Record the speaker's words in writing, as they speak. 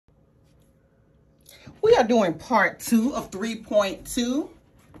We are doing part 2 of 3.2.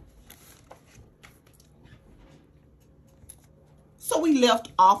 So we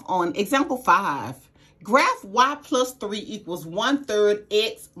left off on example 5. Graph y plus 3 equals 1/3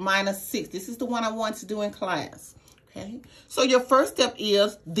 x minus 6. This is the one I want to do in class. Okay, so your first step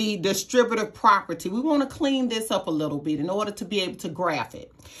is the distributive property. We want to clean this up a little bit in order to be able to graph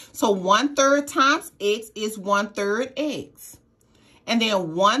it. So 1/3 times x is 1/3 x. And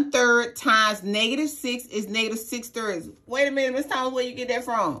then 1/3 times -6 is -6/3. Wait a minute, Miss Thomas, where you get that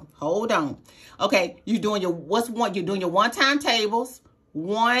from? Hold on. Okay, you're doing your You're doing your one-time tables.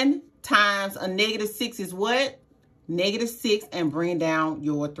 1 times a -6 is what? -6, and bring down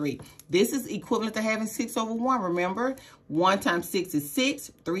your 3. This is equivalent to having 6 over 1. Remember, 1 times 6 is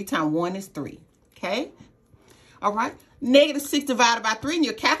 6. 3 times 1 is 3. Okay? All right. -6 divided by 3, and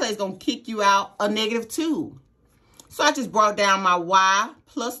your calculator is going to kick you out a -2. So I just brought down my y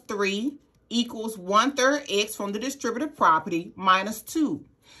plus 3 equals 1/3 x from the distributive property minus 2.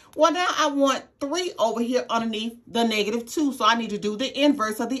 Well, now I want 3 over here underneath the -2. So I need to do the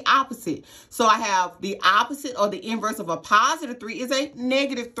inverse of the opposite. So I have the opposite or the inverse of a positive 3 is a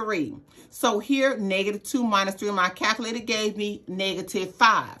 -3. So here, -2 minus 3 on my calculator gave me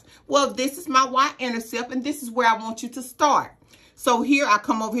 -5. Well, this is my y-intercept, and this is where I want you to start. So here I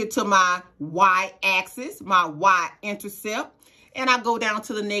come over here to my y-axis, my y-intercept, and I go down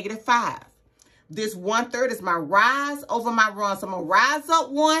to the -5. This 1/3 is my rise over my run. So I'm going to rise up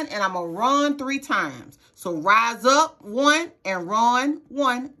 1 and I'm going to run 3 times. So rise up 1 and run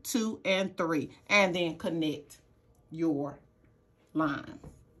 1, 2, and 3. And then connect your line.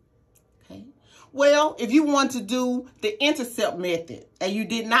 Okay. Well, if you want to do the intercept method and you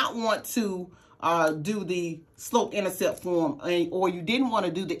did not want to do the slope-intercept form, or you didn't want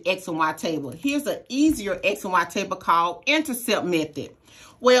to do the X and Y table, here's an easier X and Y table called intercept method.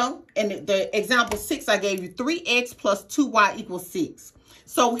 Well, in the example 6, I gave you 3x plus 2y equals 6.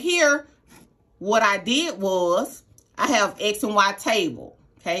 So here, what I did was, I have X and Y table,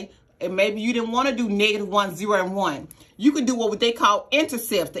 okay? And maybe you didn't want to do -1, 0, and 1. You can do what they call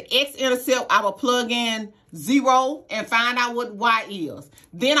intercepts. The x-intercept, I will plug in 0 and find out what y is.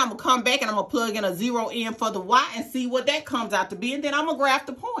 Then I'm going to come back and I'm going to plug in a 0 in for the y and see what that comes out to be. And then I'm going to graph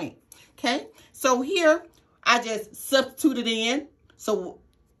the point, okay? So here, I just substituted in. So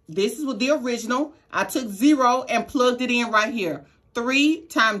this is what the original. I took 0 and plugged it in right here. 3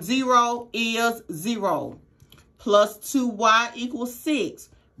 times 0 is 0. Plus 2y equals 6.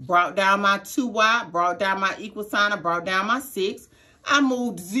 Brought down my 2y, brought down my equal sign, I brought down my 6. I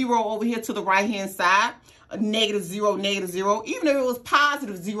moved 0 over here to the right-hand side. -0, -0. Even if it was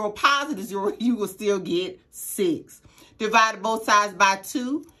 +0, +0, you will still get 6. Divided both sides by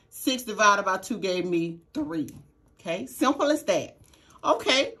 2. 6 divided by 2 gave me 3. Okay, simple as that.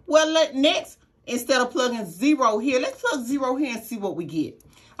 Okay, well, next, instead of plugging 0 here, let's plug 0 here and see what we get.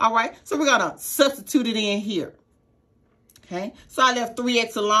 All right, so we're going to substitute it in here. Okay, so I left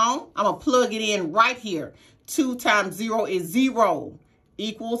 3x alone. I'm going to plug it in right here. 2 times 0 is 0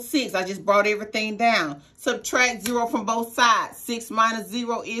 equals 6. I just brought everything down. Subtract 0 from both sides. 6 minus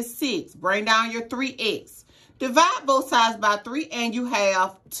 0 is 6. Bring down your 3x. Divide both sides by 3 and you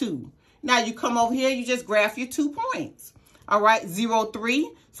have 2. Now you come over here, you just graph your 2 points. All right, 0,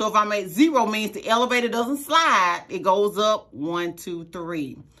 3. So if I make 0 means the elevator doesn't slide. It goes up 1, 2,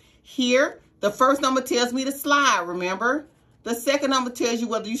 3. Here, the first number tells me to slide, remember? The second number tells you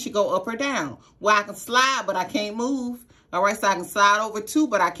whether you should go up or down. Well, I can slide, but I can't move. All right, so I can slide over 2,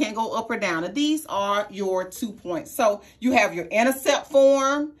 but I can't go up or down. And these are your 2 points. So you have your intercept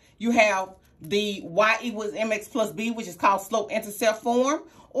form. You have the y equals mx plus b, which is called slope-intercept form.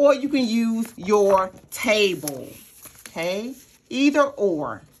 Or you can use your table. Okay, either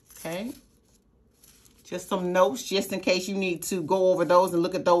or. Okay, just some notes just in case you need to go over those and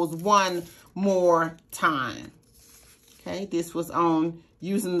look at those one more time. Okay, this was on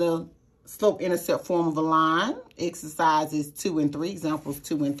using the slope-intercept form of a line. Exercises 2 and 3, examples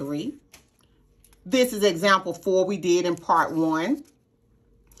 2 and 3. This is example 4 we did in part 1,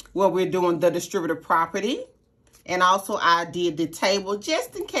 where we're doing the distributive property. And also I did the table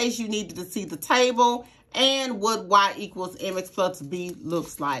just in case you needed to see the table and what y equals mx plus b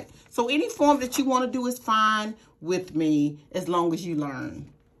looks like. So any form that you want to do is fine with me as long as you learn.